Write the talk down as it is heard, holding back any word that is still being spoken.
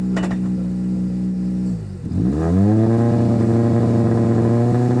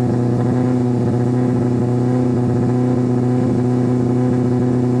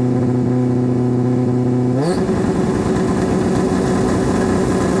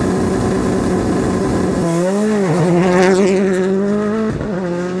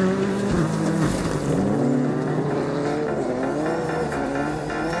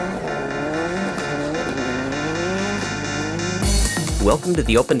Welcome to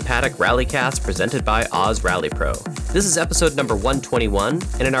the Open Paddock RallyCast presented by Oz Rally Pro. This is episode number 121,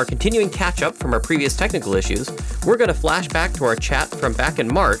 and in our continuing catch-up from our previous technical issues, we're going to flash back to our chat from back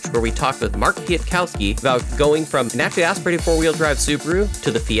in March where we talked with Mark Piatkowski about going from an naturally aspirated four-wheel drive Subaru to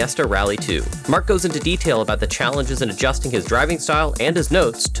the Fiesta Rally 2. Mark goes into detail about the challenges in adjusting his driving style and his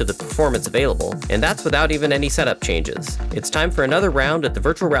notes to the performance available, and that's without even any setup changes. It's time for another round at the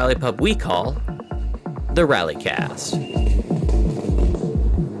virtual rally pub we call the RallyCast.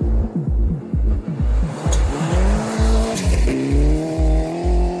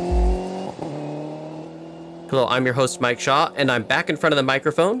 Hello, I'm your host, Mike Shaw, and I'm back in front of the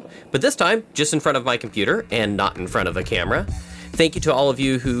microphone, but this time just in front of my computer and not in front of a camera. Thank you to all of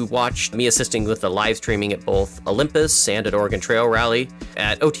you who watched me assisting with the live streaming at both Olympus and at Oregon Trail Rally.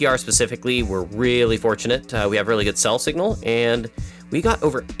 At OTR specifically, we're really fortunate. We have really good cell signal, and we got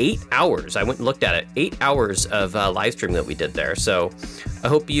over 8 hours. I went and looked at it. 8 hours of live stream that we did there. So I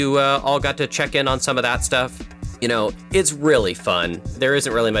hope you all got to check in on some of that stuff. You know, it's really fun. There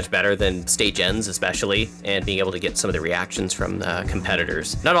isn't really much better than stage ends, especially, and being able to get some of the reactions from the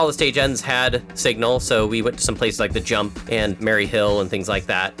competitors. Not all the stage ends had signal, so we went to some places like the Jump and Mary Hill and things like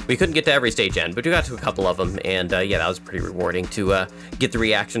that. We couldn't get to every stage end, but we got to a couple of them, and yeah, that was pretty rewarding to get the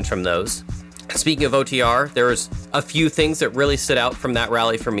reactions from those. Speaking of OTR, there was a few things that really stood out from that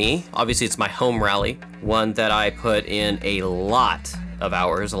rally for me. Obviously, it's my home rally, one that I put in a lot of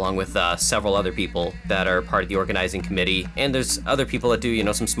hours along with several other people that are part of the organizing committee, and there's other people that do, you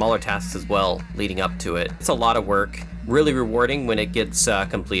know, some smaller tasks as well leading up to it. It's a lot of work, really rewarding when it gets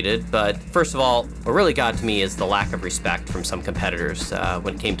completed, but first of all, what really got to me is the lack of respect from some competitors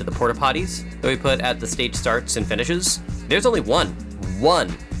when it came to the porta potties that we put at the stage starts and finishes. There's only one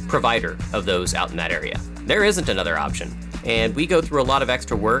provider of those out in that area. There isn't another option. And we go through a lot of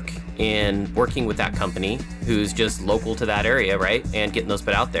extra work in working with that company who's just local to that area, right? And getting those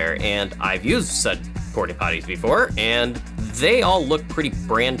put out there. And I've used such porta potties before, and they all look pretty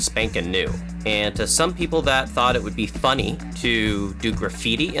brand spanking new. And to some people that thought it would be funny to do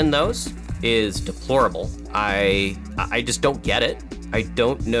graffiti in those is deplorable. I just don't get it. I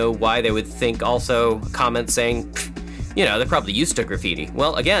don't know why they would think also comments saying, you know, they're probably used to graffiti.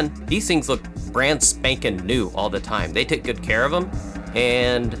 Well, again, these things look brand spanking new all the time. They take good care of them,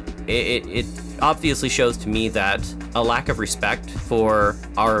 and it obviously shows to me that a lack of respect for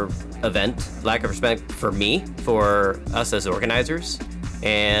our event, lack of respect for me, for us as organizers,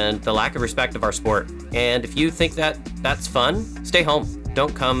 and the lack of respect of our sport. And if you think that that's fun, stay home.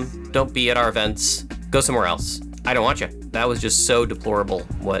 Don't come, don't be at our events, go somewhere else. I don't want you. That was just so deplorable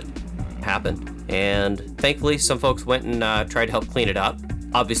what happened. And thankfully, some folks went and tried to help clean it up.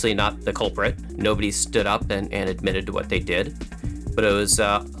 Obviously not the culprit. Nobody stood up and admitted to what they did. But it was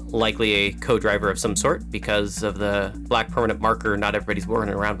likely a co-driver of some sort because of the black permanent marker. Not everybody's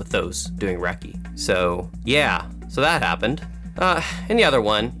running around with those doing recce. So yeah, so that happened. And the other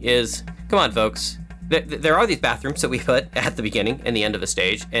one is, come on folks, there are these bathrooms that we put at the beginning and the end of a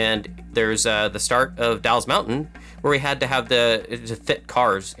stage. And there's the start of Dalles Mountain where we had to have to fit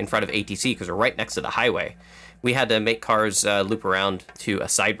cars in front of ATC because we're right next to the highway. We had to make cars loop around to a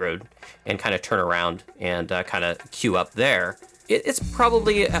side road and kind of turn around and kind of queue up there. It's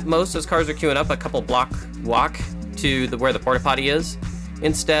probably at most, as cars are queuing up, a couple block walk to where the porta potty is.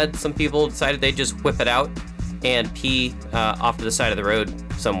 Instead, some people decided they'd just whip it out and pee off to the side of the road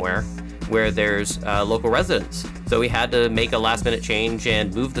somewhere where there's local residents. So we had to make a last minute change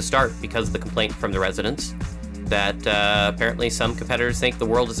and move the start because of the complaint from the residents that apparently some competitors think the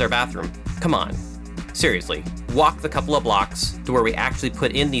world is their bathroom. Come on. Seriously, walk the couple of blocks to where we actually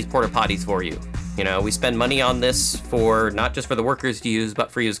put in these porta potties for you. You know, we spend money on this for not just for the workers to use, but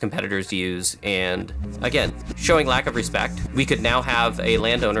for you as competitors to use. And again, showing lack of respect. We could now have a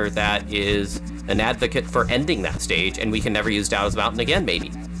landowner that is an advocate for ending that stage, and we can never use Dalles Mountain again,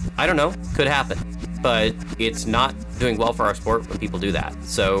 maybe. I don't know, could happen. But it's not doing well for our sport when people do that.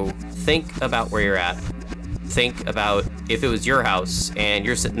 So think about where you're at. Think about if it was your house and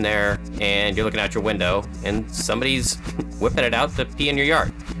you're sitting there and you're looking out your window and somebody's whipping it out to pee in your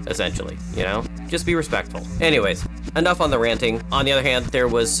yard, essentially, you know? Just be respectful. Anyways, enough on the ranting. On the other hand, there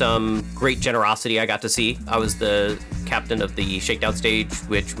was some great generosity I got to see. I was the captain of the shakedown stage,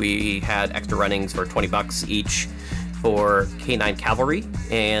 which we had extra runnings for $20 each for K9 Cavalry,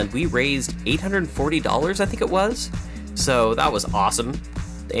 and we raised $840, I think it was. So that was awesome.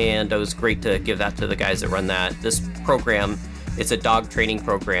 And it was great to give that to the guys that run that. This program, it's a dog training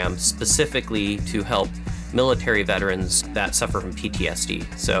program specifically to help military veterans that suffer from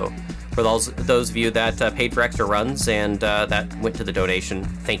PTSD. So for those of you that paid for extra runs and that went to the donation,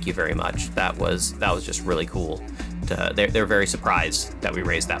 thank you very much. That was just really cool they're very surprised that we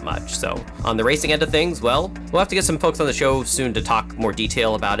raised that much. So on the racing end of things, well, we'll have to get some folks on the show soon to talk more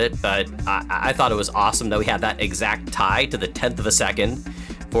detail about it, but I thought it was awesome that we had that exact tie to the 10th of a second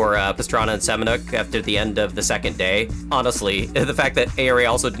for Pastrana and Semenuk after the end of the second day. Honestly, the fact that ARA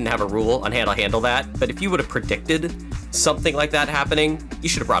also didn't have a rule on how to handle that, but if you would have predicted something like that happening, you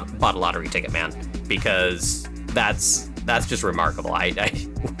should have bought a lottery ticket, man, because that's just remarkable. I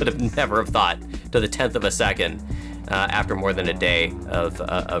would have never have thought to the 10th of a second after more than a day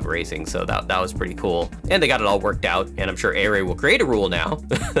of racing. So that was pretty cool. And they got it all worked out, and I'm sure ARA will create a rule now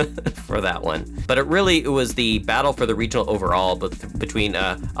for that one. But it was the battle for the regional overall between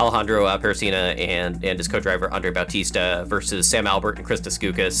Alejandro Persina and his co-driver Andre Bautista versus Sam Albert and Chris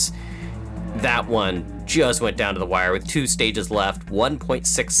Deskoukas. That one just went down to the wire with 2 stages left,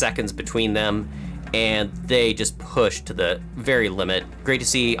 1.6 seconds between them, and they just pushed to the very limit. Great to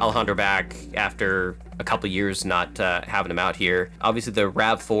see Alejandro back after a couple years not having him out here. Obviously, the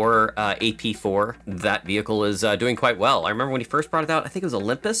RAV4 AP4, that vehicle is doing quite well. I remember when he first brought it out, I think it was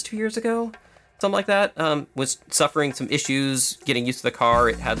Olympus 2 years ago, something like that, was suffering some issues getting used to the car.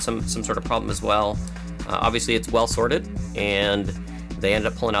 It had some sort of problem as well. Obviously, it's well sorted, and they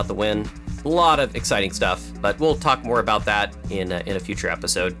ended up pulling out the win. A lot of exciting stuff, but we'll talk more about that in a future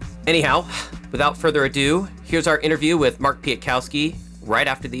episode. Anyhow, without further ado, here's our interview with Mark Piatkowski right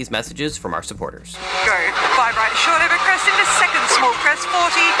after these messages from our supporters. Go. 5 right short over crest into second small crest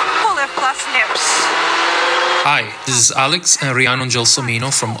 40, 4 left plus nips. Hi, this is Alex and Rihanna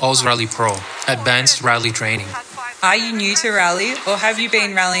Gelsomino from Oz Rally Pro, Advanced Rally Training. Are you new to rally or have you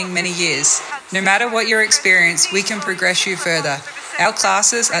been rallying many years? No matter what your experience, we can progress you further. Our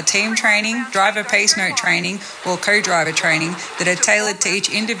classes are team training, driver pace note training, or co-driver training that are tailored to each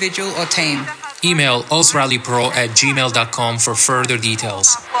individual or team. Email ozrallypro@gmail.com for further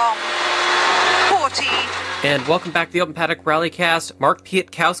details. 40. And welcome back to the Open Paddock RallyCast. Mark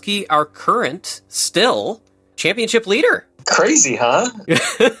Piatkowski, our current, still, championship leader. Crazy, huh?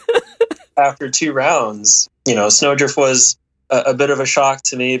 After 2 rounds. Snowdrift was a bit of a shock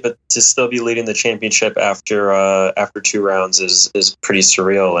to me, but to still be leading the championship after 2 rounds is pretty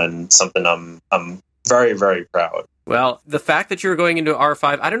surreal and something I'm very, very proud. Well, the fact that you're going into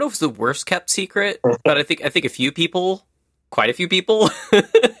R5, I don't know if it's the worst kept secret, but I think quite a few people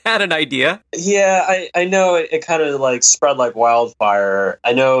had an idea. Yeah, I know it kind of like spread like wildfire.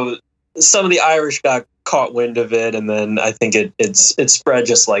 I know some of the Irish got caught wind of it, and then I think it spread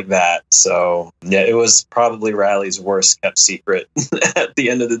just like that. So yeah, it was probably Rally's worst kept secret at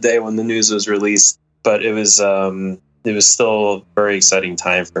the end of the day when the news was released. But it was still a very exciting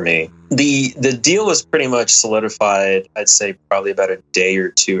time for me. The deal was pretty much solidified, I'd say probably about a day or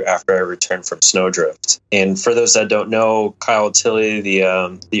 2 after I returned from Snowdrift. And for those that don't know, Kyle Tilley,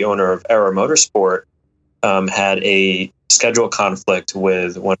 the owner of Era Motorsport, had a schedule conflict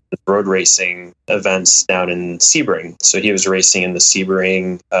with one of the road racing events down in Sebring. So he was racing in the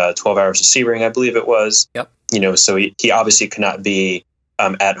Sebring, 12 Hours of Sebring, I believe it was. Yep. So he obviously could not be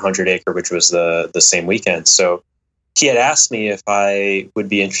at 100 Acre, which was the same weekend. So he had asked me if I would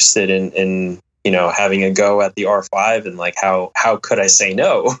be interested in having a go at the R5, and like how could I say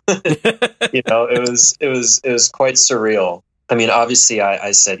no? It was quite surreal. I mean, obviously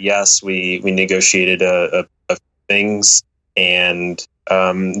I said yes. We negotiated a things, and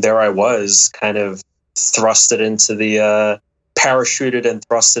there I was, kind of thrusted into the parachuted and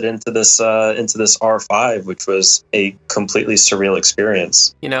thrusted into this R5, which was a completely surreal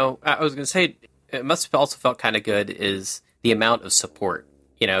experience. I was going to say, it must have also felt kind of good is the amount of support.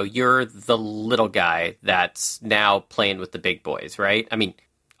 You're the little guy that's now playing with the big boys, right? I mean,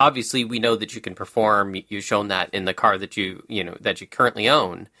 obviously we know that you can perform. You've shown that in the car that you currently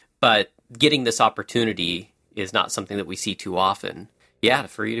own, but getting this opportunity is not something that we see too often. Yeah,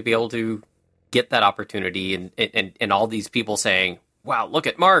 for you to be able to get that opportunity and all these people saying, wow, look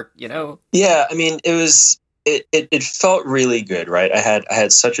at Mark, Yeah, I mean, it felt really good, right? I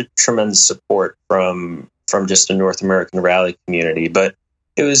had such a tremendous support from just the North American rally community, but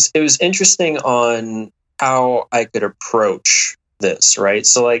it was interesting on how I could approach this, right?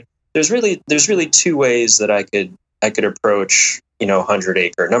 So like there's really 2 ways that I could approach 100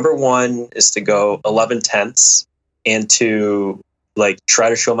 Acre. Number 1 is to go 11/10ths and to like try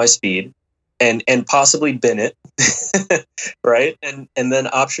to show my speed and possibly bin it, right? And then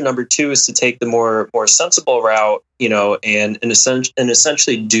option number 2 is to take the more sensible route, and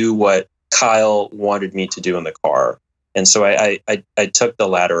essentially do what Kyle wanted me to do in the car. And so I took the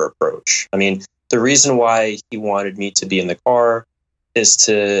latter approach. I mean, the reason why he wanted me to be in the car is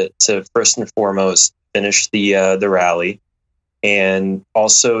to first and foremost finish the rally, and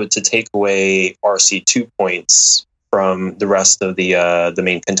also to take away RC2 points from the rest of the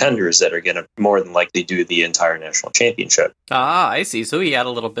main contenders that are going to more than likely do the entire national championship. Ah, I see. So he had a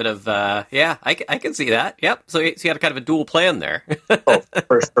little bit of, I can see that. Yep. So he had kind of a dual plan there. Oh,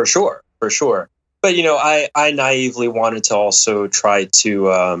 for sure. But, I naively wanted to also try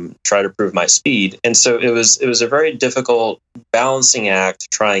to prove my speed. And so it was a very difficult balancing act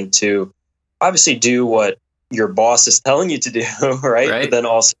trying to obviously do what your boss is telling you to do, right? But then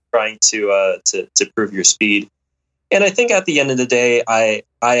also trying to prove your speed. And I think at the end of the day, I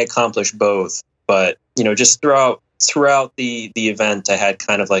accomplished both. But, just throughout the event, I had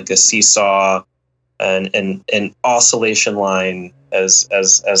kind of like a seesaw and an oscillation line, as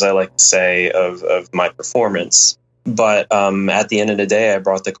I like to say, of my performance. But at the end of the day, I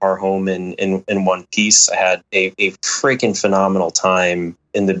brought the car home in one piece. I had a freaking phenomenal time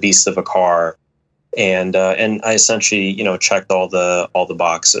in the beast of a car. And I essentially, checked all the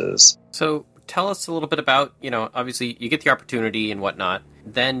boxes. So tell us a little bit about, obviously you get the opportunity and whatnot.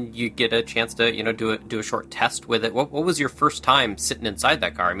 Then you get a chance to, do a short test with it. What was your first time sitting inside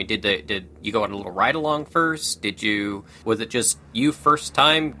that car? I mean, did you go on a little ride along first? Was it just you first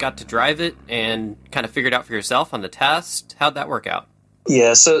time got to drive it and kind of figured out for yourself on the test? How'd that work out?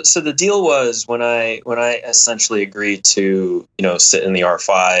 Yeah, so the deal was when I essentially agreed to sit in the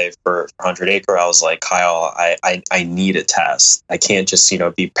R5 for 100 Acre, I was like, Kyle, I need a test. I can't just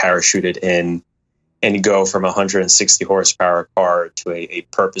be parachuted in and go from a 160 horsepower car to a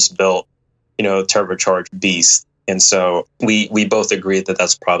purpose built turbocharged beast. And so we both agreed that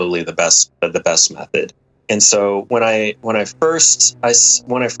that's probably the best method. And so when I first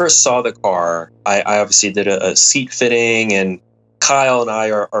saw the car, I obviously did a seat fitting, and Kyle and I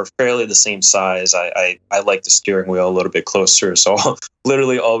are fairly the same size. I like the steering wheel a little bit closer. So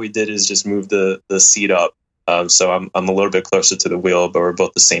literally all we did is just move the seat up. So I'm a little bit closer to the wheel, but we're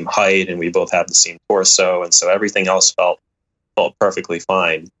both the same height and we both have the same torso. And so everything else felt perfectly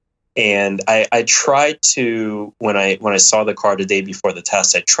fine. And I tried to, when I saw the car the day before the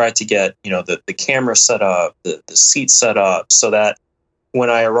test, I tried to get, the camera set up, the seat set up, so that when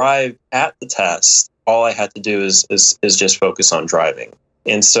I arrived at the test, all I had to do is just focus on driving.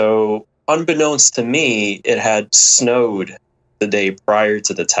 And so, unbeknownst to me, it had snowed the day prior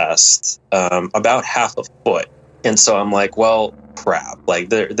to the test, about half a foot. And so I'm like, well, crap. Like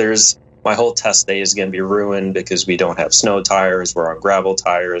there's my whole test day is going to be ruined because we don't have snow tires. We're on gravel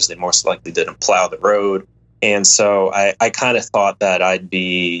tires. They most likely didn't plow the road. And so I kind of thought that I'd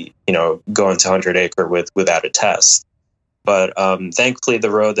be, going to 100 Acre without a test. But thankfully, the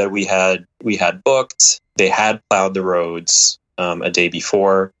road that we had booked, they had plowed the roads a day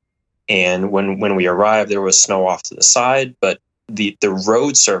before. And when we arrived, there was snow off to the side, but the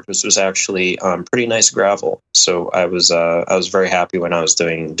road surface was actually pretty nice gravel. So I was very happy when I was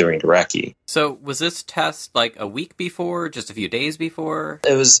doing the recce. So was this test like a week before, just a few days before?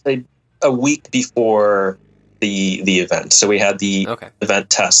 It was a week before the event. So we had the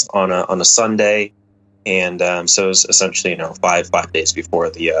event test on a Sunday. And so it was essentially, 5 days before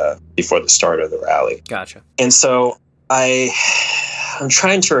the start of the rally. Gotcha. And so I'm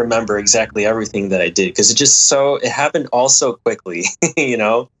trying to remember exactly everything that I did because it happened all so quickly,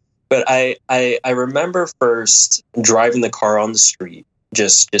 But I remember first driving the car on the street,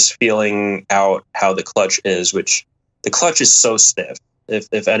 just feeling out how the clutch is, which the clutch is so stiff.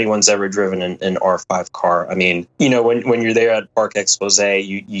 If anyone's ever driven an R5 car, I mean, when you're there at Park Expose,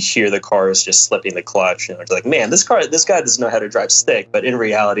 you hear the car is just slipping the clutch. It's like, man, this guy doesn't know how to drive stick. But in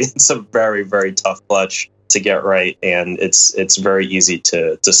reality, it's a very, very tough clutch to get right, and it's very easy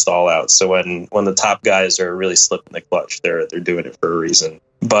to stall out. So when the top guys are really slipping the clutch, they're doing it for a reason.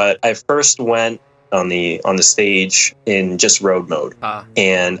 But I first went on the stage in just road mode.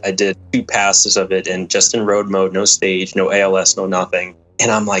 And I did 2 passes of it in road mode, no stage, no ALS, no nothing. And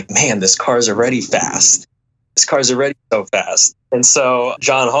I'm like, man, this car's already fast. This car's already so fast. And so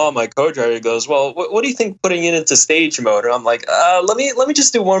John Hall, my co-driver, goes, well, what do you think putting it into stage mode? And I'm like, let me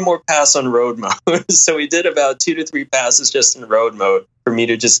just do one more pass on road mode. So we did about 2 to 3 passes just in road mode for me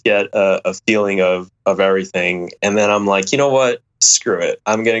to just get a feeling of everything. And then I'm like, you know what? Screw it.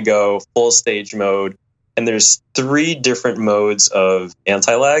 I'm going to go full stage mode. And there's 3 different modes of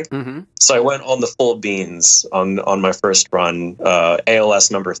anti-lag. Mm-hmm. So I went on the full beans on my first run, ALS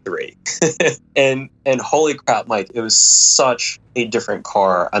number 3. and holy crap, Mike, it was such a different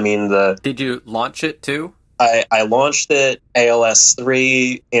car. I mean, Did you launch it too? I launched it ALS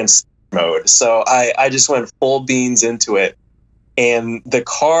 3 and mode. So I just went full beans into it. And the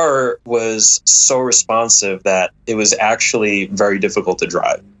car was so responsive that it was actually very difficult to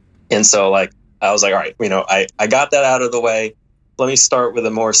drive. And so I was like, all right, I got that out of the way. me start with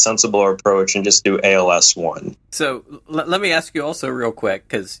a more sensible approach and just do ALS 1. So let me ask you also real quick,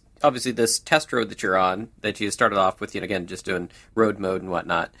 because obviously this test road that you're on, that you started off with, again, just doing road mode and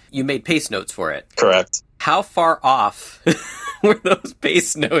whatnot, you made pace notes for it. Correct. How far off were those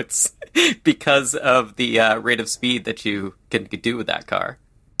pace notes because of the rate of speed that you could do with that car?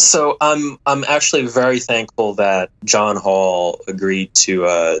 So I'm actually very thankful that John Hall agreed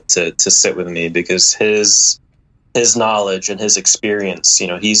to sit with me, because his knowledge and his experience,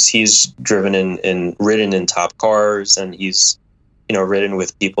 he's driven and ridden in top cars, and he's ridden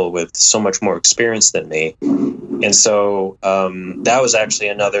with people with so much more experience than me. And so that was actually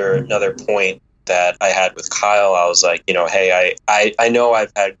another point that I had with Kyle. I was like, hey, I know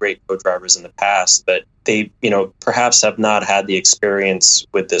I've had great co-drivers in the past, but they, perhaps have not had the experience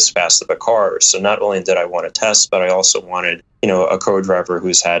with this fast of a car. So not only did I want to test, but I also wanted, a co-driver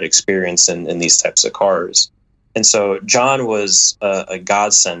who's had experience in these types of cars. And so John was a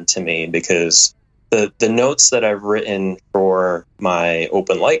godsend to me, because the notes that I've written for my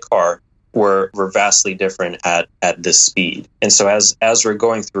open light car were vastly different at this speed. And so as we're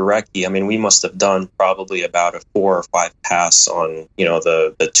going through recce, we must have done probably about a 4 or 5 pass on,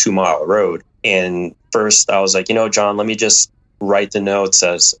 the 2 mile road. And first I was like, John, let me just write the notes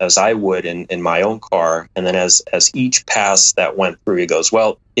as I would in my own car. And then as each pass that went through, he goes,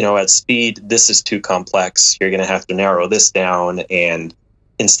 well, at speed, this is too complex. You're going to have to narrow this down. And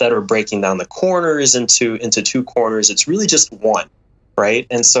instead of breaking down the corners into 2 corners, it's really just one. Right.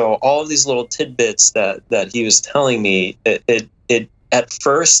 And so all of these little tidbits that he was telling me, it at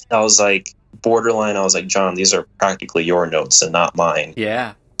first I was like borderline. I was like, John, these are practically your notes and not mine.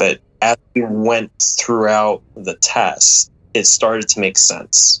 Yeah. But as we went throughout the test, it started to make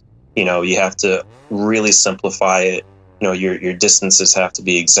sense. You have to really simplify it. Your distances have to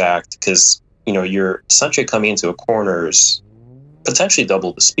be exact, because, you're essentially coming into a corners potentially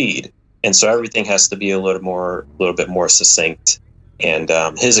double the speed. And so everything has to be a little bit more succinct. And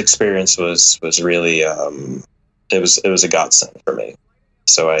his experience was really it was a godsend for me.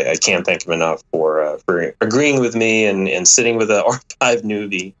 So I can't thank him enough for agreeing with me and sitting with a R5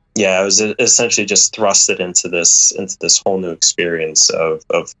 newbie. Yeah, I was essentially just thrusted into this whole new experience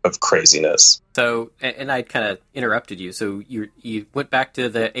of craziness. So, and I kind of interrupted you. So you went back to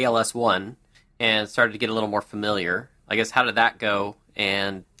the ALS 1 and started to get a little more familiar. I guess, how did that go?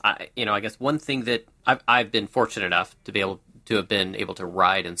 And I guess one thing that I've been fortunate enough to have been able to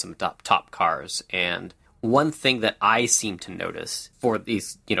ride in some top cars, and one thing that I seem to notice for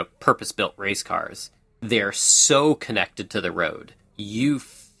these purpose-built race cars, they're so connected to the road. You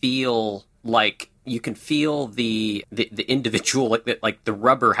feel like you can feel the individual, like the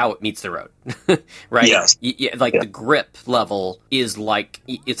rubber, how it meets the road, right? Yes. The grip level is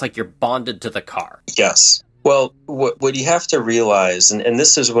it's like you're bonded to the car. Yes. Well, what you have to realize, and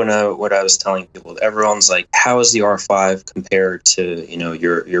this is what I was telling people, everyone's like, how is the R5 compared to,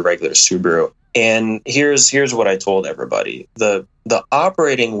 your regular Subaru? And here's what I told everybody. The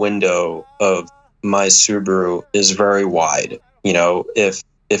operating window of my Subaru is very wide.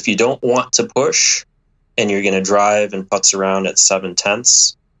 If you don't want to push and you're going to drive and putz around at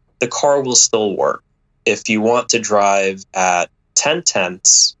 7/10, the car will still work. If you want to drive at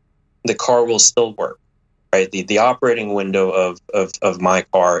 10/10, the car will still work. Right, the operating window of my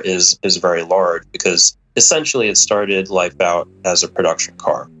car is very large, because essentially it started life out as a production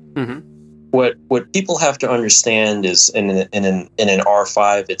car. Mm-hmm. What people have to understand is in an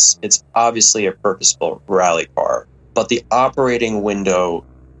R5, it's obviously a purpose-built rally car, but the operating window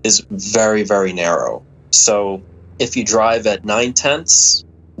is very, very narrow. So if you drive at 9/10,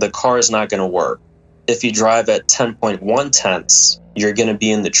 the car is not going to work. If you drive at 10.1/10, you're going to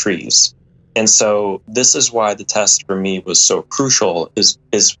be in the trees. And so this is why the test for me was so crucial,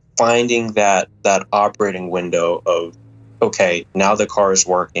 is finding that operating window of, okay, now the car is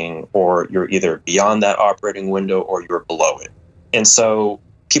working, or you're either beyond that operating window or you're below it. And so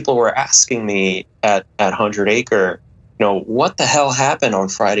people were asking me at 100 Acre, what the hell happened on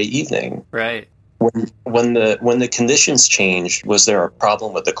Friday evening? Right. When the conditions changed, was there a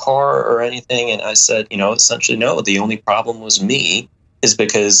problem with the car or anything? And I said, essentially no. The only problem was me, is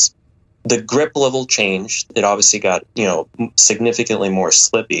because the grip level changed. It obviously got, significantly more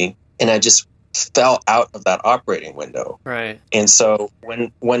slippy, and I just fell out of that operating window. Right. And so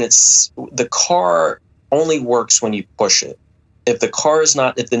when it's, the car only works when you push it. If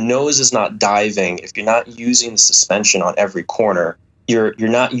the nose is not diving, if you're not using the suspension on every corner, you're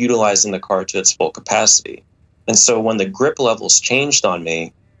not utilizing the car to its full capacity. And so when the grip levels changed on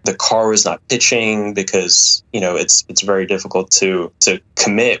me, the car was not pitching, because it's very difficult to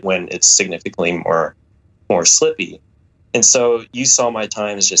commit when it's significantly more slippy. And so you saw my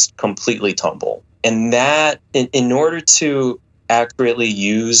times just completely tumble. And that, in order to accurately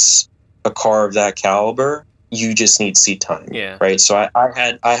use a car of that caliber, you just need seat time. Yeah. Right. So I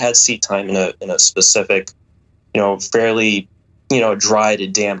had seat time in a specific, fairly, dry to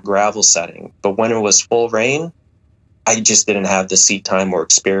damp gravel setting. But when it was full rain, I just didn't have the seat time or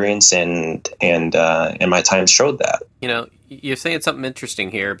experience, and my time showed that. You're saying something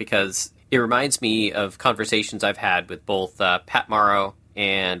interesting here, because it reminds me of conversations I've had with both Pat Morrow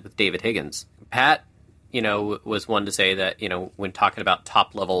and with David Higgins. Pat, was one to say that, when talking about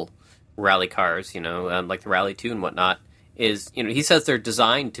top level rally cars, like the Rally2 and whatnot, is, he says they're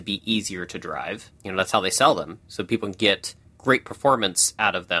designed to be easier to drive. That's how they sell them, so people can get great performance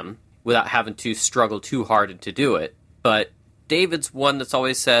out of them without having to struggle too hard to do it. But David's one that's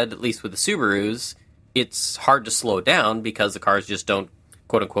always said, at least with the Subarus, it's hard to slow down because the cars just don't,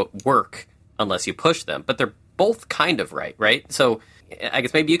 quote unquote, work unless you push them. But they're both kind of right? So I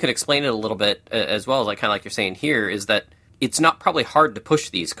guess maybe you can explain it a little bit as well, like kind of like you're saying here, is that it's not probably hard to push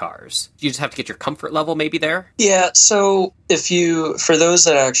these cars. You just have to get your comfort level maybe there. Yeah. So for those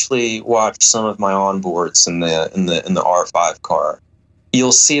that actually watch some of my onboards in the R5 car,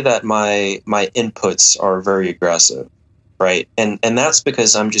 you'll see that my inputs are very aggressive, right? And that's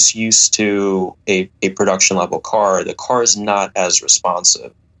because I'm just used to a production level car. The car is not as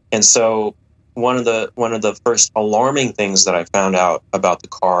responsive. And so one of the first alarming things that I found out about the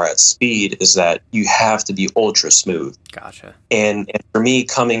car at speed is that you have to be ultra smooth. Gotcha. And for me,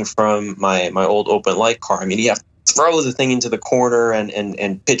 coming from my old open light car, you have to throw the thing into the corner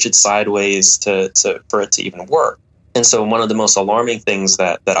and pitch it sideways for it to even work. And so one of the most alarming things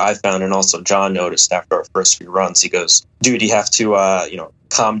that I found, and also John noticed after our first few runs, he goes, dude, you have to,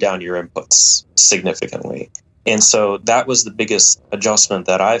 calm down your inputs significantly. And so that was the biggest adjustment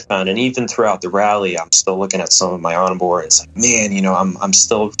that I found. And even throughout the rally, I'm still looking at some of my onboard. It's like, man, I'm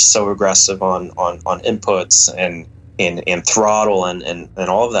still so aggressive on inputs and throttle and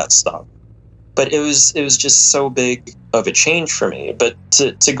all of that stuff. But it was just so big of a change for me. But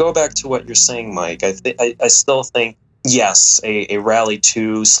to go back to what you're saying, Mike, I still think, yes, a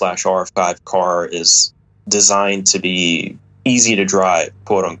Rally2/R5 car is designed to be easy to drive,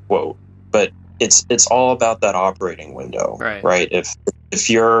 quote unquote. But it's all about that operating window, right? If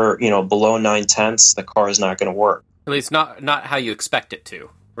you're below 9/10, the car is not going to work. At least not how you expect it to,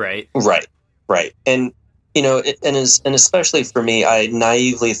 right? Right. And and especially for me, I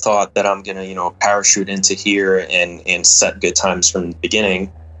naively thought that I'm going to, parachute into here and set good times from the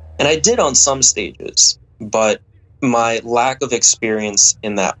beginning. And I did on some stages, but my lack of experience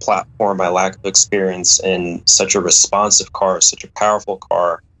in that platform, my lack of experience in such a responsive car, such a powerful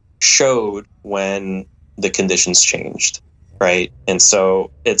car, showed when the conditions changed, right? And so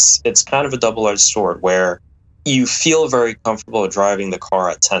it's kind of a double-edged sword where you feel very comfortable driving the car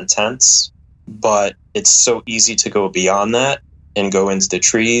at 10/10, but it's so easy to go beyond that and go into the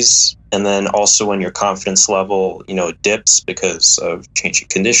trees. And then also when your confidence level, dips because of changing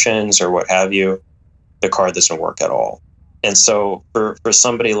conditions or what have you, the car doesn't work at all. And so for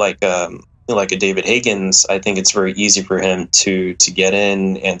somebody like a David Higgins, I think it's very easy for him to get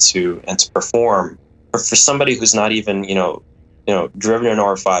in and to perform. Or for somebody who's not even, driven an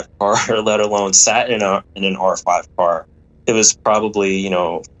R5 car, let alone sat in an R5 car, it was probably,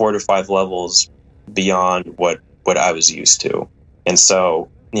 4 to 5 levels beyond what I was used to. And so,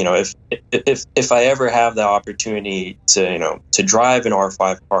 if I ever have the opportunity to drive an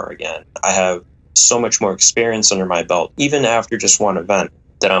R5 car again, I have so much more experience under my belt, even after just one event,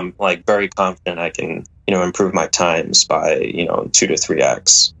 that I'm very confident I can, improve my times by, 2 to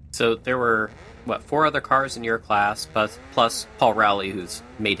 3x. So there were 4 other cars in your class, plus Paul Rowley, who's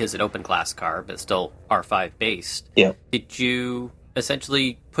made his an open class car, but still R5 based. Yeah. Did you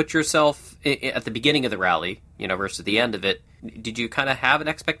essentially put yourself at the beginning of the rally, versus the end of it? Did you kind of have an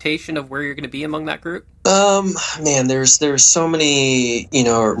expectation of where you're going to be among that group? Man, there's so many,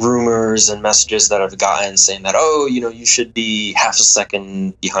 rumors and messages that I've gotten saying that, you should be half a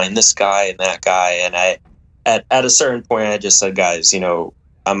second behind this guy and that guy. And at a certain point, I just said, guys,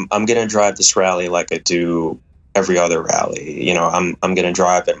 I'm going to drive this rally like I do every other rally. I'm going to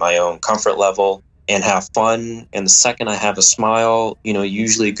drive at my own comfort level and have fun. And the second I have a smile,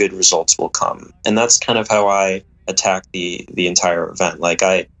 usually good results will come. And that's kind of how I attack the entire event.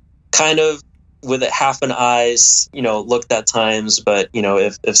 I kind of, with it half an eyes, looked at times, but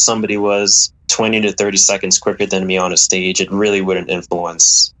if somebody was 20 to 30 seconds quicker than me on a stage, it really wouldn't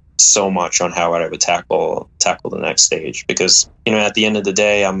influence so much on how I would tackle the next stage. Because at the end of the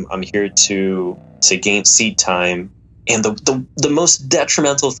day, I'm here to gain seat time, and the most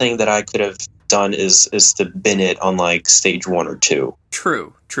detrimental thing that I could have done is to bin it on like stage 1 or 2.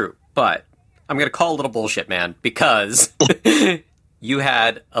 True. But I'm going to call a little bullshit, man, because you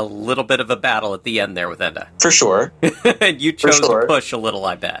had a little bit of a battle at the end there with Enda. For sure. And you chose to push a little,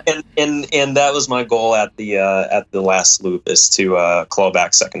 I bet. And that was my goal at the last loop, is to claw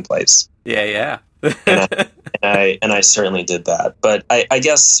back second place. Yeah. and I certainly did that. But I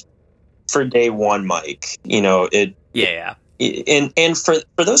guess for day one, Mike, it. Yeah. And for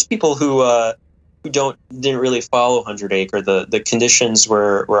those people who didn't really follow 100 Acre, the conditions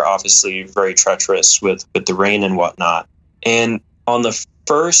were obviously very treacherous with the rain and whatnot. And on the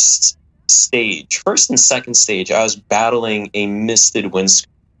first and second stage, I was battling a misted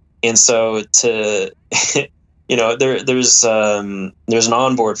windscreen. And so there's an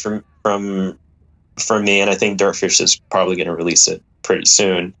onboard from me, and I think Dirtfish is probably going to release it pretty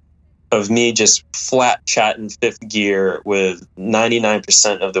soon, of me just flat chatting fifth gear with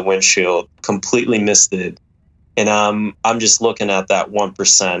 99% of the windshield completely misted. And I'm just looking at that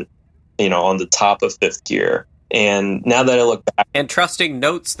 1%, on the top of fifth gear. And now that I look back, and trusting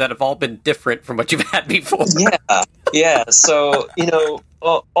notes that have all been different from what you've had before. Yeah. So,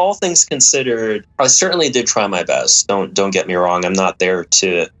 all things considered, I certainly did try my best. Don't get me wrong. I'm not there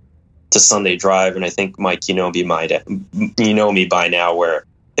to Sunday drive. And I think, Mike, you know me by now, where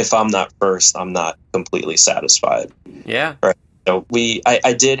if I'm not first, I'm not completely satisfied. Yeah. Right. So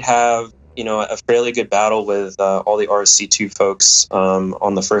I did have, a fairly good battle with all the RC2 folks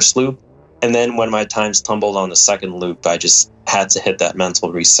on the first loop. And then when my times tumbled on the second loop, I just had to hit that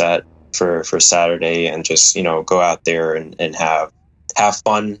mental reset for Saturday and just, go out there and have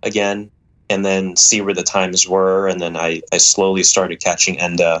fun again, and then see where the times were. And then I slowly started catching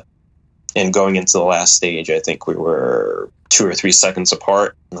Enda, and going into the last stage, I think we were 2 or 3 seconds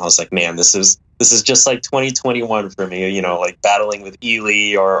apart. And I was like, man, this is just like 2021 for me, like battling with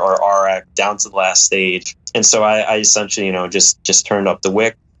Ely or RX down to the last stage. And so I essentially, just turned up the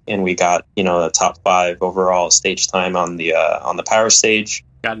wick, and we got, the top 5 overall stage time on the power stage.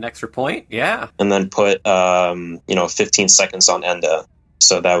 Got an extra point, yeah. And then put 15 seconds on Enda.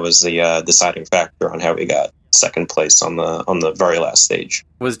 So that was the deciding factor on how we got second place on the very last stage.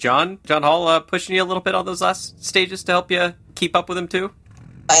 Was John Hall pushing you a little bit on those last stages to help you keep up with him too?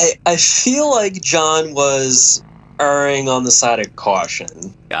 I feel like John was erring on the side of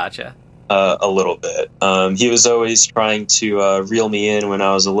caution. Gotcha. A little bit. He was always trying to reel me in when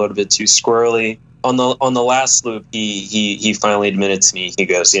I was a little bit too squirrely. On the last loop, he finally admitted to me. He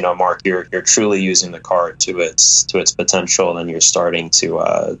goes, Mark, you're truly using the car to its potential, and you're starting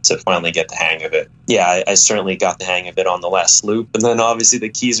to finally get the hang of it. Yeah, I certainly got the hang of it on the last loop, and then obviously the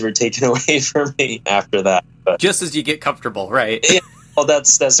keys were taken away from me after that. But, just as you get comfortable, right? Yeah, well,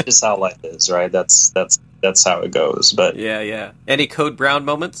 that's just how life is, right? That's how it goes. But yeah. Any Code Brown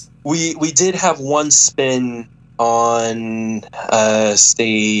moments? We did have one spin on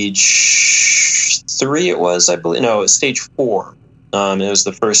stage 3. It was, I believe. No, it was stage 4. It was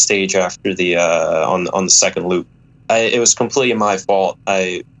the first stage after the on the second loop. It was completely my fault.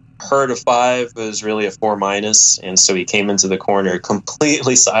 I heard a 5 was really a 4-, and so he came into the corner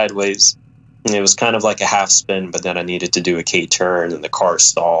completely sideways. And it was kind of like a half spin, but then I needed to do a K turn, and the car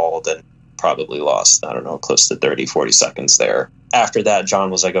stalled, and probably lost, I don't know, close to 30-40 seconds there. After that,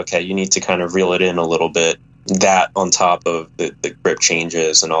 John was like, okay, you need to kind of reel it in a little bit. That on top of the grip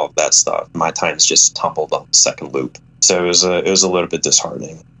changes and all of that stuff, my times just tumbled on the second loop. So it was a little bit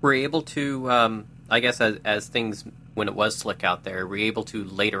disheartening. Were you able to, I guess as things, when it was slick out there, were you able to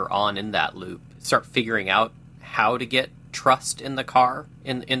later on in that loop start figuring out how to get trust in the car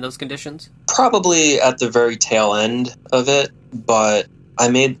in those conditions? Probably at the very tail end of it, but I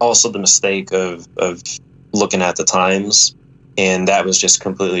made also the mistake of looking at the times, and that was just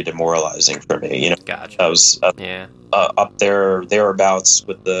completely demoralizing for me. Gotcha. I was up there thereabouts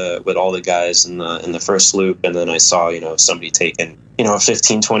with all the guys in the first loop, and then I saw somebody taking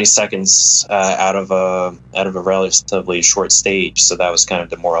 15-20 seconds out of a relatively short stage, so that was kind of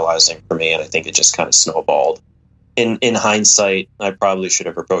demoralizing for me, and I think it just kind of snowballed. In hindsight, I probably should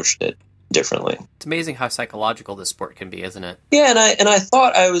have approached it differently. It's amazing how psychological this sport can be, isn't it? Yeah, and I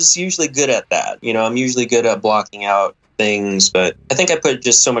thought I was usually good at that. I'm usually good at blocking out things, but I think I put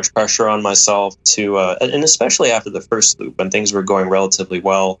just so much pressure on myself to, and especially after the first loop when things were going relatively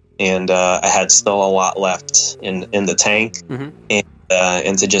well, and I had still a lot left in the tank, mm-hmm.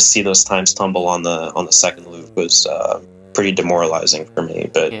 and to just see those times tumble on the second loop was pretty demoralizing for me.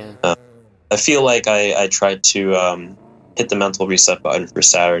 But I feel like I tried to hit the mental reset button for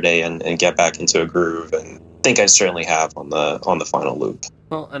Saturday and get back into a groove, and I think I certainly have on the final loop.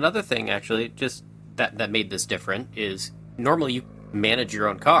 Well, another thing actually, just that made this different is normally you manage your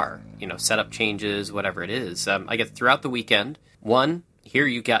own car, setup changes, whatever it is. I guess throughout the weekend, one, here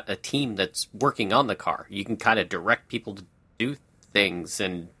you got a team that's working on the car. You can kind of direct people to do things,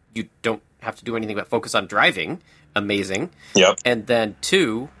 and you don't have to do anything but focus on driving. Amazing. Yep. And then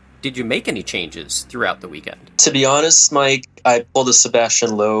two, did you make any changes throughout the weekend? To be honest, Mike, I pulled a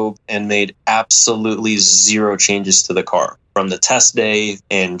Sebastian Loeb and made absolutely zero changes to the car from the test day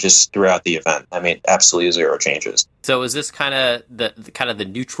and just throughout the event. I made absolutely zero changes. So is this kind of the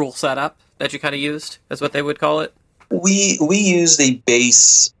neutral setup that you kind of used? That's what they would call it? We used a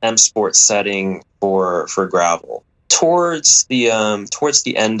base M-Sport setting for gravel. Towards the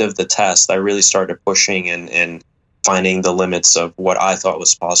end of the test, I really started pushing and finding the limits of what I thought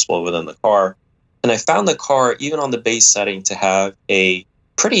was possible within the car. And I found the car, even on the base setting, to have a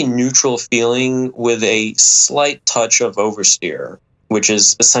pretty neutral feeling with a slight touch of oversteer, which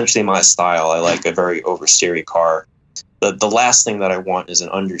is essentially my style. I like a very oversteery car. The last thing that I want is an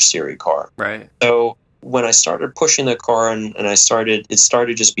understeery car. Right. So when I started pushing the car and it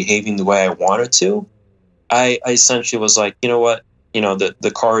started just behaving the way I wanted to, I essentially was like, you know what?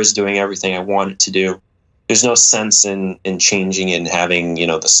 The car is doing everything I want it to do. There's no sense in changing it and having,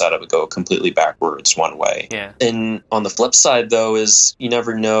 the setup go completely backwards one way. Yeah. And on the flip side, though, is you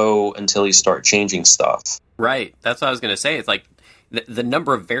never know until you start changing stuff. Right. That's what I was going to say. It's like the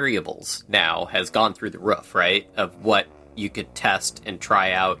number of variables now has gone through the roof, right? Of what you could test and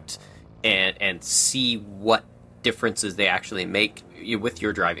try out and see what differences they actually make with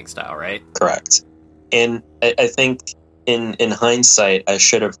your driving style, right? Correct. And I think in hindsight, I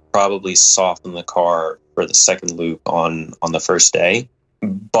should have probably softened the car for the second loop on the first day.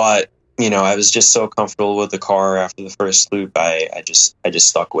 But, I was just so comfortable with the car after the first loop, I just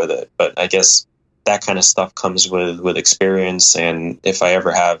stuck with it. But I guess that kind of stuff comes with experience. And if I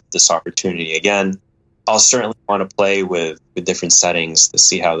ever have this opportunity again, I'll certainly want to play with different settings to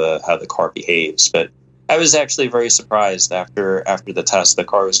see how the car behaves. But I was actually very surprised after the test. The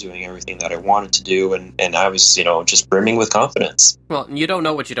car was doing everything that I wanted to do, and I was, just brimming with confidence. Well, you don't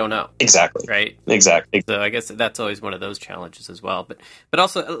know what you don't know. Exactly. Right? Exactly. So I guess that's always one of those challenges as well. But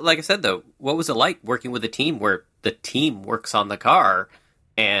also, like I said, though, what was it like working with a team where the team works on the car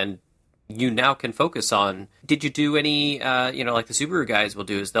and you now can focus on, did you do any, like the Subaru guys will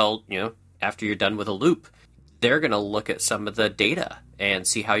do is they'll, after you're done with a loop, they're going to look at some of the data and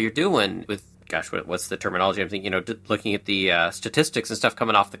see how you're doing with, what's the terminology? I'm thinking, looking at the statistics and stuff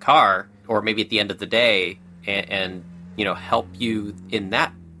coming off the car, or maybe at the end of the day, and help you in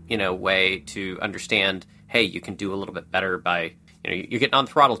that, way to understand, hey, you can do a little bit better by, you're getting on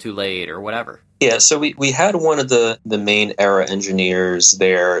throttle too late or whatever. Yeah, so we had one of the main era engineers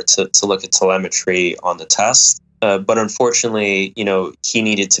there to look at telemetry on the test. But unfortunately, he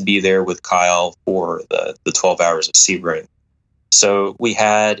needed to be there with Kyle for the 12 hours of Sebring. So we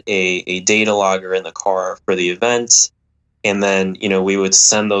had a data logger in the car for the event, and then, we would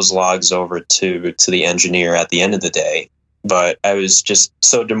send those logs over to the engineer at the end of the day. But I was just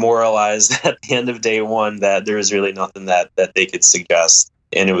so demoralized at the end of day one that there was really nothing that they could suggest.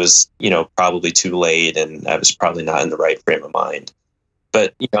 And it was, probably too late, and I was probably not in the right frame of mind.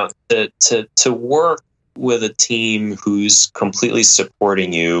 But, to work with a team who's completely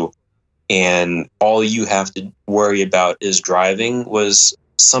supporting you and all you have to worry about is driving was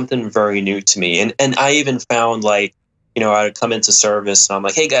something very new to me. And I even found I would come into service and I'm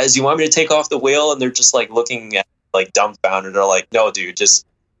like, hey guys, you want me to take off the wheel? And they're just looking at dumbfounded. They're like, no, dude, just,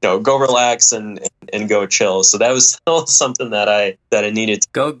 go relax and go chill. So that was still something that I needed to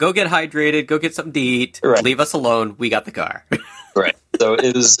go get hydrated, go get something to eat, right. Leave us alone. We got the car. Right. So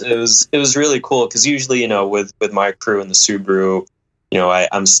it was really cool because usually, with my crew in the Subaru,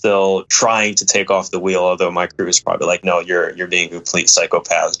 I'm still trying to take off the wheel, although my crew is probably like, no, you're being a complete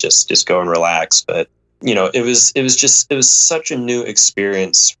psychopath. Just go and relax. But, it was such a new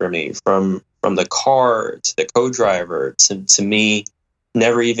experience for me from the car to the co-driver to me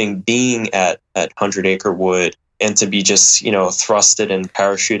never even being at 100 Acre Wood and to be just, thrusted and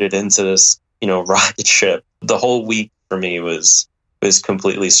parachuted into this, rocket ship. The whole week for me was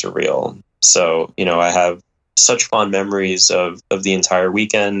completely surreal. So, I have such fond memories of the entire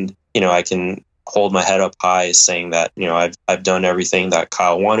weekend. I can hold my head up high saying that, I've done everything that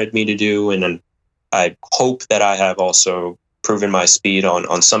Kyle wanted me to do. And I hope that I have also proven my speed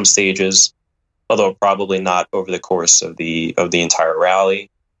on some stages, although probably not over the course of the entire rally.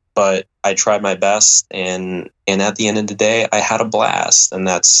 But I tried my best, and at the end of the day, I had a blast, and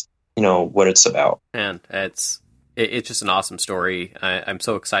that's what it's about. And it's just an awesome story. I'm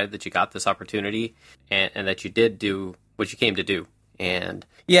so excited that you got this opportunity and that you did do what you came to do. And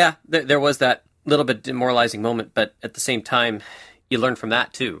yeah, there was that little bit demoralizing moment, but at the same time, you learn from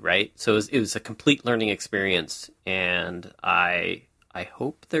that too, right? So it was a complete learning experience, and I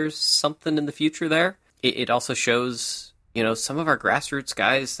hope there's something in the future there. It also shows, some of our grassroots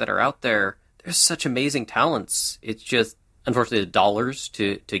guys that are out there, there's such amazing talents. It's just, unfortunately, the dollars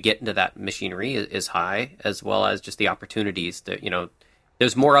to get into that machinery is high, as well as just the opportunities that,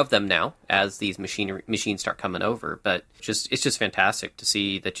 there's more of them now as these machines start coming over. But it's just fantastic to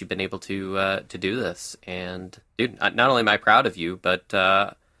see that you've been able to do this. And dude, not only am I proud of you, but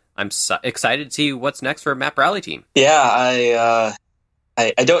I'm excited to see what's next for Map Rally Team. Yeah,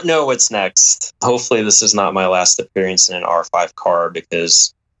 I don't know what's next. Hopefully, this is not my last appearance in an R5 car,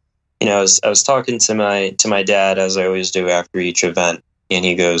 because I was talking to my dad, as I always do after each event, and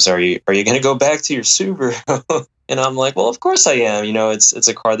he goes, "Are you going to go back to your Subaru?" And I'm like, "Well, of course I am. It's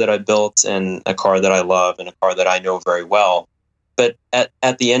a car that I built, and a car that I love, and a car that I know very well. But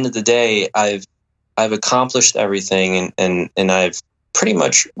at the end of the day, I've accomplished everything, and I've pretty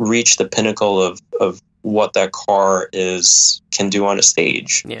much reached the pinnacle of what that car can do on a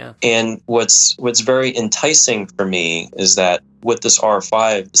stage. Yeah. And what's very enticing for me is that with this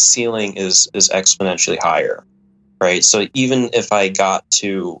R5, the ceiling is exponentially higher, right? So even if I got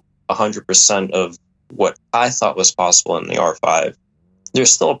to 100% of what I thought was possible in the R5,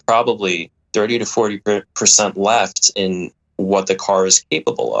 there's still probably 30 to 40% left in what the car is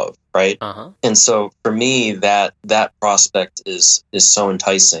capable of, right? Uh-huh. And so for me, that prospect is so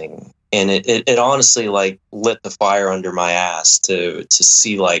enticing. And it honestly lit the fire under my ass to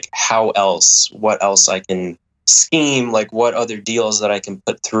see what else I can scheme, what other deals that I can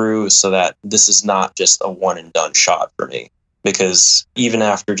put through so that this is not just a one and done shot for me. Because even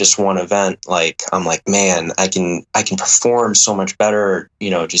after just one event, I'm like, man, I can perform so much better,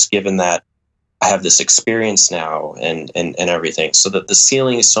 just given that I have this experience now and everything. So that the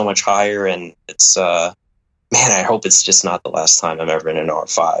ceiling is so much higher, and it's man, I hope it's just not the last time I'm ever in an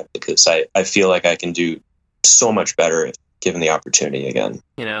R5, because I feel like I can do so much better if given the opportunity again.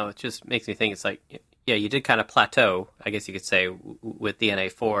 It just makes me think, it's like, yeah, you did kind of plateau, I guess you could say, with the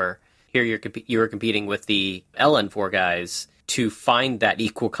NA4. Here you were competing with the LN4 guys to find that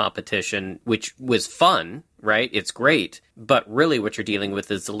equal competition, which was fun, right? It's great. But really what you're dealing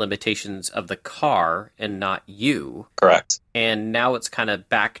with is the limitations of the car and not you. Correct. And now it's kind of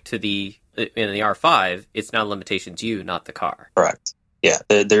back to in the R5, it's now limitations you, not the car. Correct. Yeah,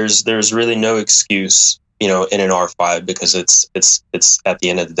 there's really no excuse, in an R5, because it's at the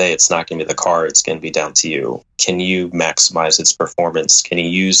end of the day, it's not going to be the car. It's going to be down to you. Can you maximize its performance? Can you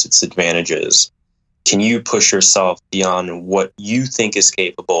use its advantages? Can you push yourself beyond what you think is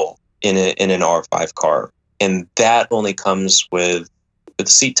capable in an R5 car? And that only comes with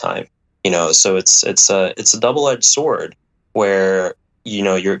seat time. So it's a double-edged sword where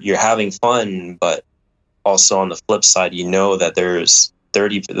you're having fun, but also on the flip side, that there's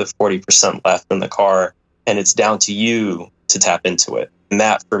 30 to 40% left in the car, and it's down to you to tap into it. And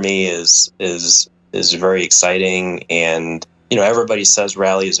that for me is very exciting. And everybody says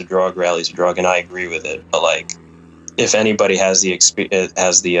rally is a drug, and I agree with it. But if anybody has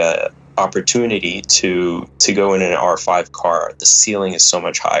the opportunity to go in an R5 car, the ceiling is so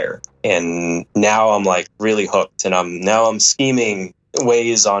much higher. And now I'm really hooked, and I'm scheming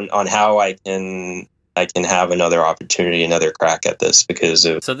ways on how I can have another opportunity, another crack at this, because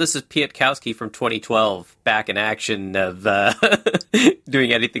So this is Piatkowski from 2012 back in action of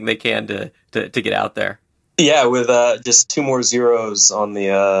doing anything they can to get out there. Yeah, with just 2 more zeros on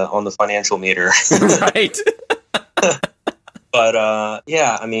the financial meter. Right. But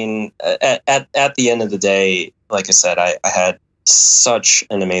yeah, I mean, at the end of the day, like I said, I had such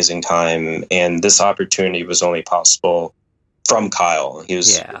an amazing time, and this opportunity was only possible from Kyle. He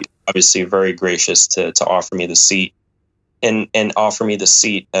was obviously very gracious to offer me the seat, and offer me the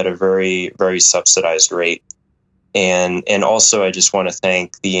seat at a very, very subsidized rate. And also, I just want to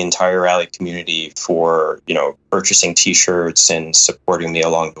thank the entire rally community for, purchasing T-shirts and supporting me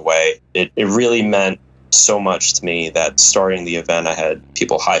along the way. It really meant so much to me that starting the event, I had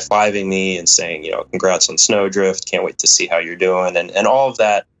people high-fiving me and saying, congrats on Snowdrift, can't wait to see how you're doing. And all of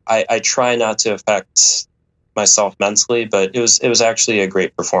that, I try not to affect myself mentally, but it was actually a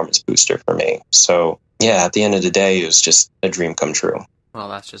great performance booster for me. So yeah, at the end of the day, it was just a dream come true. Well,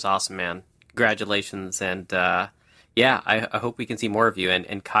 that's just awesome, man. Congratulations. And I hope we can see more of you.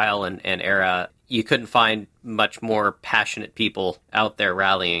 And Kyle and Era, you couldn't find much more passionate people out there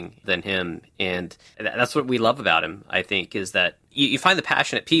rallying than him. And that's what we love about him, I think, is that you find the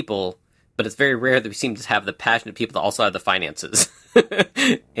passionate people, but it's very rare that we seem to have the passionate people that also have the finances.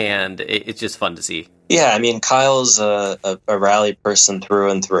 And it's just fun to see. Yeah, I mean, Kyle's a rally person through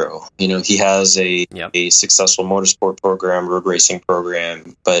and through. He has a successful motorsport program, road racing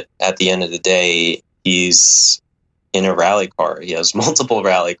program, but at the end of the day, he's in a rally car. He has multiple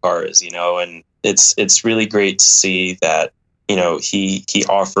rally cars, and it's really great to see that, he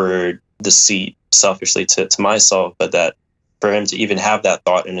offered the seat selfishly to myself, but that for him to even have that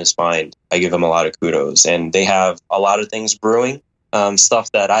thought in his mind, I give him a lot of kudos. And they have a lot of things brewing,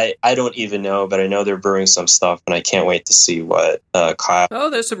 stuff that I don't even know, but I know they're brewing some stuff, and I can't wait to see what Kyle...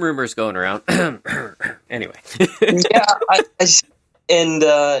 Oh, there's some rumors going around. Anyway. Yeah,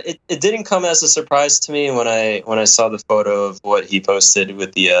 it didn't come as a surprise to me when I saw the photo of what he posted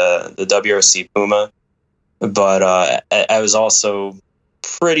with the WRC Puma, but I was also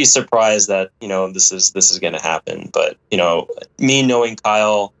pretty surprised that this is going to happen. But me knowing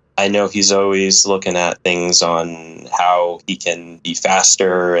Kyle, I know he's always looking at things on how he can be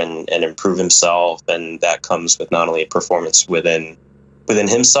faster and improve himself, and that comes with not only performance within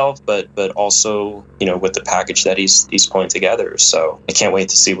himself, but also with the package that he's pulling together. So I can't wait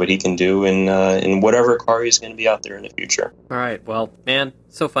to see what he can do in whatever car he's going to be out there in the future. All right, well, man,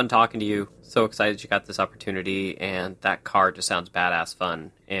 so fun talking to you. So excited you got this opportunity, and that car just sounds badass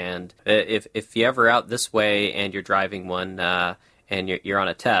fun. And if you're ever out this way and you're driving one and you're on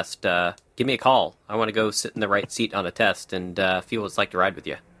a test, give me a call. I want to go sit in the right seat on a test and feel what it's like to ride with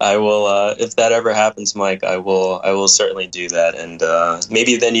you. I will, if that ever happens, Mike, I will certainly do that. And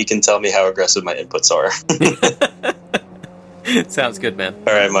maybe then you can tell me how aggressive my inputs are. Sounds good, man.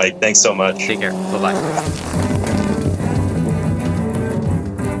 All right, Mike. Thanks so much. Take care. Bye-bye.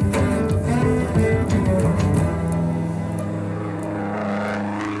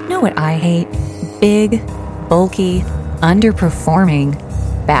 You know what I hate? Big, bulky, underperforming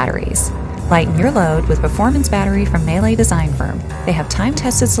batteries. Lighten your load with performance battery from Melee Design Firm. They have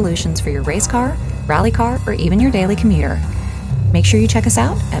time-tested solutions for your race car, rally car, or even your daily commuter. Make sure you check us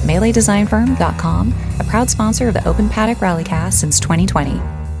out at meleedesignfirm.com, a proud sponsor of the Open Paddock RallyCast since 2020.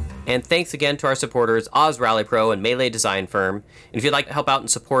 And thanks again to our supporters, Oz Rally Pro and Melee Design Firm. And if you'd like to help out and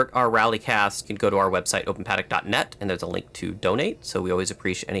support our RallyCast, you can go to our website, openpaddock.net, and there's a link to donate. So we always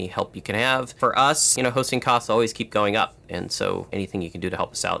appreciate any help you can have. For us, hosting costs always keep going up. And so anything you can do to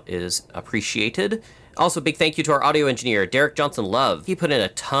help us out is appreciated. Also, big thank you to our audio engineer, Derek Johnson Love. He put in a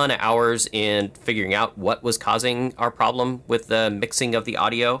ton of hours in figuring out what was causing our problem with the mixing of the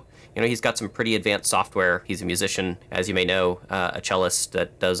audio. He's got some pretty advanced software. He's a musician, as you may know, a cellist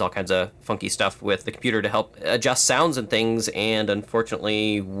that does all kinds of funky stuff with the computer to help adjust sounds and things. And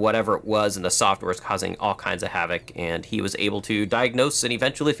unfortunately, whatever it was in the software was causing all kinds of havoc. And he was able to diagnose and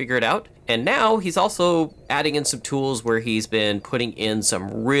eventually figure it out. And now he's also adding in some tools where he's been putting in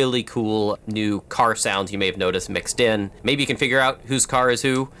some really cool new car sounds you may have noticed mixed in. Maybe you can figure out whose car is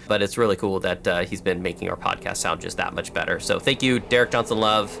who, but it's really cool that he's been making our podcast sound just that much better. So thank you, Derek Johnson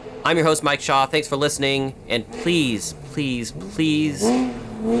Love. I'm your host, Mike Shaw. Thanks for listening. And please, please, please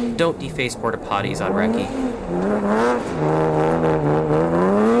don't deface porta potties on Recce.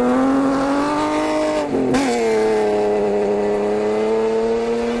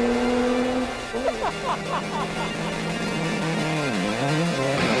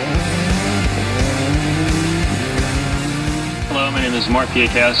 Hello, my name is Mark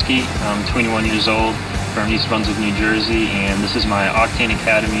Piatkowski. I'm 21 years old from East Brunswick, New Jersey, and this is my Octane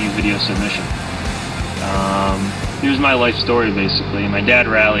Academy video submission. Here's my life story, basically. My dad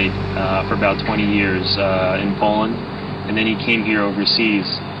rallied for about 20 years in Poland, and then he came here overseas.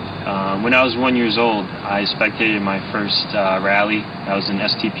 When I was 1 year old, I spectated my first rally. I was in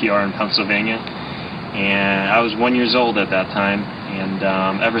STPR in Pennsylvania, and I was 1 year old at that time, and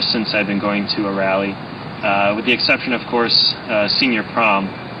ever since I've been going to a rally, with the exception, of course, senior prom.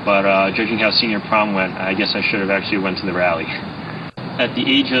 But judging how senior prom went, I guess I should have actually went to the rally. At the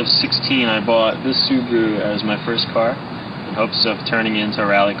age of 16, I bought this Subaru as my first car in hopes of turning it into a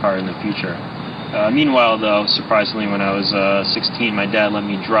rally car in the future. Meanwhile, though, surprisingly, when I was 16, my dad let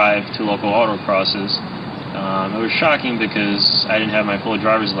me drive to local autocrosses. It was shocking because I didn't have my full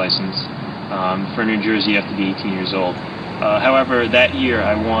driver's license. For New Jersey, you have to be 18 years old. However, that year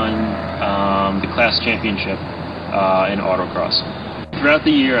I won the class championship in autocross. Throughout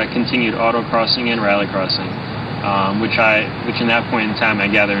the year, I continued autocrossing and rallycrossing, which in that point in time, I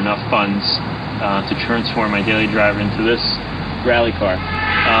gathered enough funds to transform my daily driver into this rally car.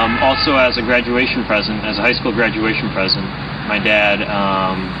 Also, as a graduation present, as a high school graduation present, my dad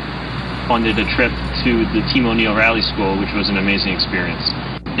funded a trip to the Team O'Neill Rally School, which was an amazing experience.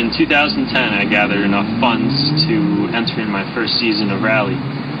 In 2010, I gathered enough funds to enter in my first season of rally.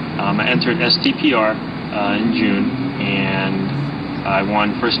 I entered STPR in June, and I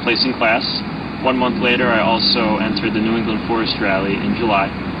won first place in class. 1 month later, I also entered the New England Forest Rally in July,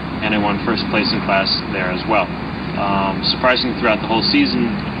 and I won first place in class there as well. Surprisingly, throughout the whole season,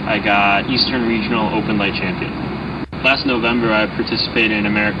 I got Eastern Regional Open Light Champion. Last November, I participated in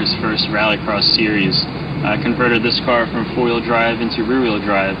America's first Rallycross series. I converted this car from four-wheel drive into rear-wheel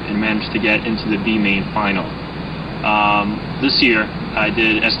drive and managed to get into the B main final. This year, I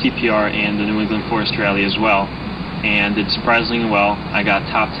did STPR and the New England Forest Rally as well, and did surprisingly well. I got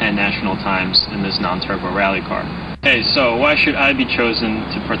top 10 national times in this non-turbo rally car. Hey, so why should I be chosen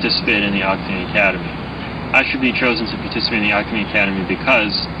to participate in the Octane Academy? I should be chosen to participate in the Octane Academy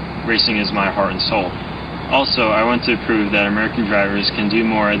because racing is my heart and soul. Also, I want to prove that American drivers can do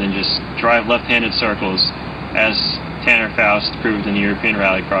more than just drive left-handed circles, as Tanner Faust proved in the European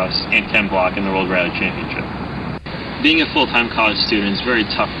Rallycross and Ken Block in the World Rally Championship. Being a full-time college student is very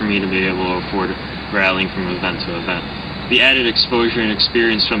tough for me to be able to afford rallying from event to event. The added exposure and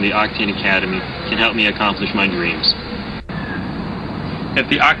experience from the Octane Academy can help me accomplish my dreams. If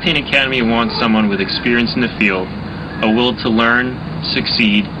the Octane Academy wants someone with experience in the field, a will to learn,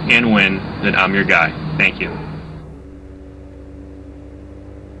 succeed, and win, then I'm your guy. Thank you.